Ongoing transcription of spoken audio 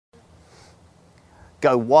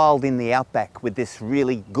Go wild in the outback with this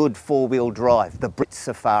really good four-wheel drive, the Britz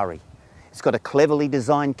Safari. It's got a cleverly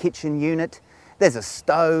designed kitchen unit, there's a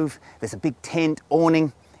stove, there's a big tent,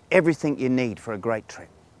 awning, everything you need for a great trip.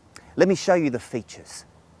 Let me show you the features.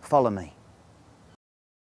 Follow me.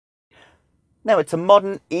 Now it's a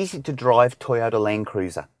modern, easy to drive Toyota Land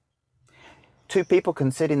Cruiser. 2 people can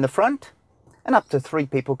sit in the front and up to 3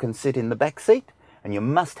 people can sit in the back seat, and you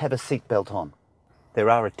must have a seatbelt on. There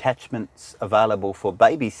are attachments available for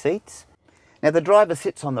baby seats. Now the driver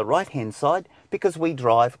sits on the right hand side because we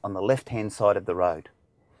drive on the left hand side of the road.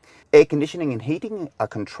 Air conditioning and heating are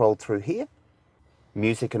controlled through here,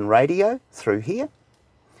 music and radio through here,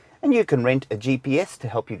 and you can rent a GPS to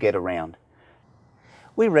help you get around.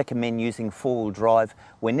 We recommend using four-wheel drive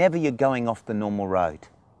whenever you're going off the normal road,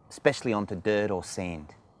 especially onto dirt or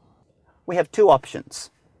sand. We have 2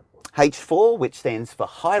 options. H4, which stands for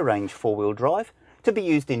high range four-wheel drive, to be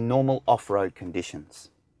used in normal off-road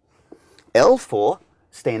conditions. L4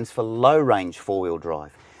 stands for low range four-wheel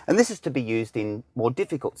drive, and this is to be used in more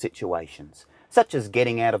difficult situations, such as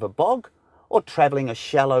getting out of a bog or travelling a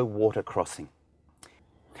shallow water crossing.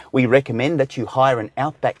 We recommend that you hire an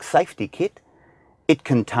Outback safety kit. It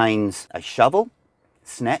contains a shovel,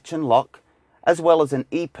 snatch and lock, as well as an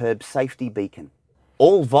EPIRB safety beacon.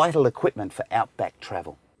 All vital equipment for outback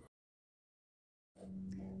travel.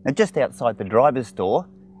 Now just outside the driver's door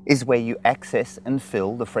is where you access and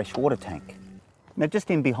fill the fresh water tank. Now just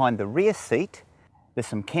in behind the rear seat, there's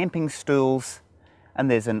some camping stools and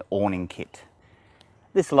there's an awning kit.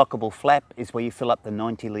 This lockable flap is where you fill up the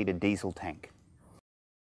 90-litre diesel tank.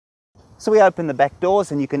 So we open the back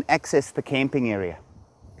doors and you can access the camping area.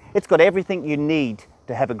 It's got everything you need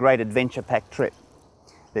to have a great adventure pack trip.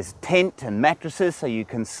 There's tent and mattresses so you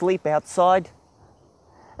can sleep outside.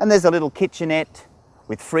 And there's a little kitchenette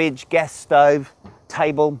with fridge, gas stove,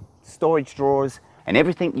 table, storage drawers, and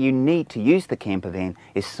everything you need to use the campervan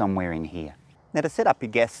is somewhere in here. Now to set up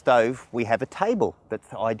your gas stove, we have a table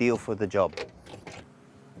that's ideal for the job.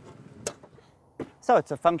 So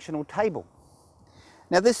it's a functional table.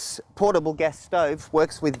 Now this portable gas stove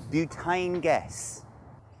works with butane gas.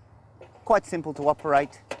 Quite simple to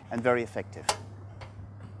operate and very effective.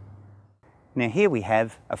 Now here we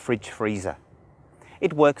have a fridge freezer.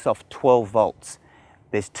 It works off 12 volts.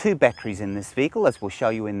 There's 2 batteries in this vehicle, as we'll show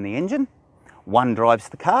you in the engine. One drives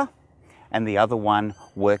the car and the other one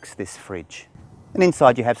works this fridge. And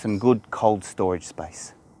inside you have some good cold storage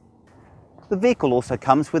space. The vehicle also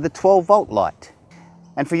comes with a 12-volt light.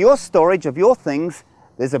 And for your storage of your things,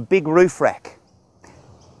 there's a big roof rack.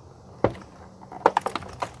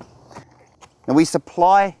 Now we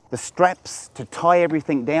supply the straps to tie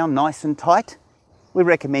everything down nice and tight. We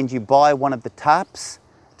recommend you buy one of the tarps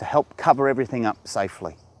to help cover everything up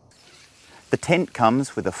safely. The tent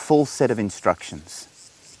comes with a full set of instructions.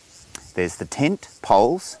 There's the tent,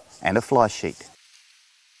 poles and a fly sheet.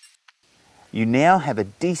 You now have a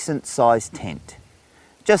decent sized tent.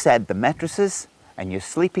 Just add the mattresses and your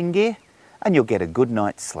sleeping gear and you'll get a good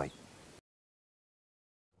night's sleep.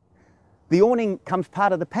 The awning comes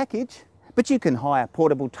part of the package, but you can hire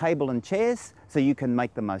portable table and chairs so you can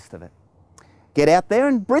make the most of it. Get out there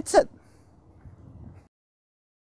and Britz it!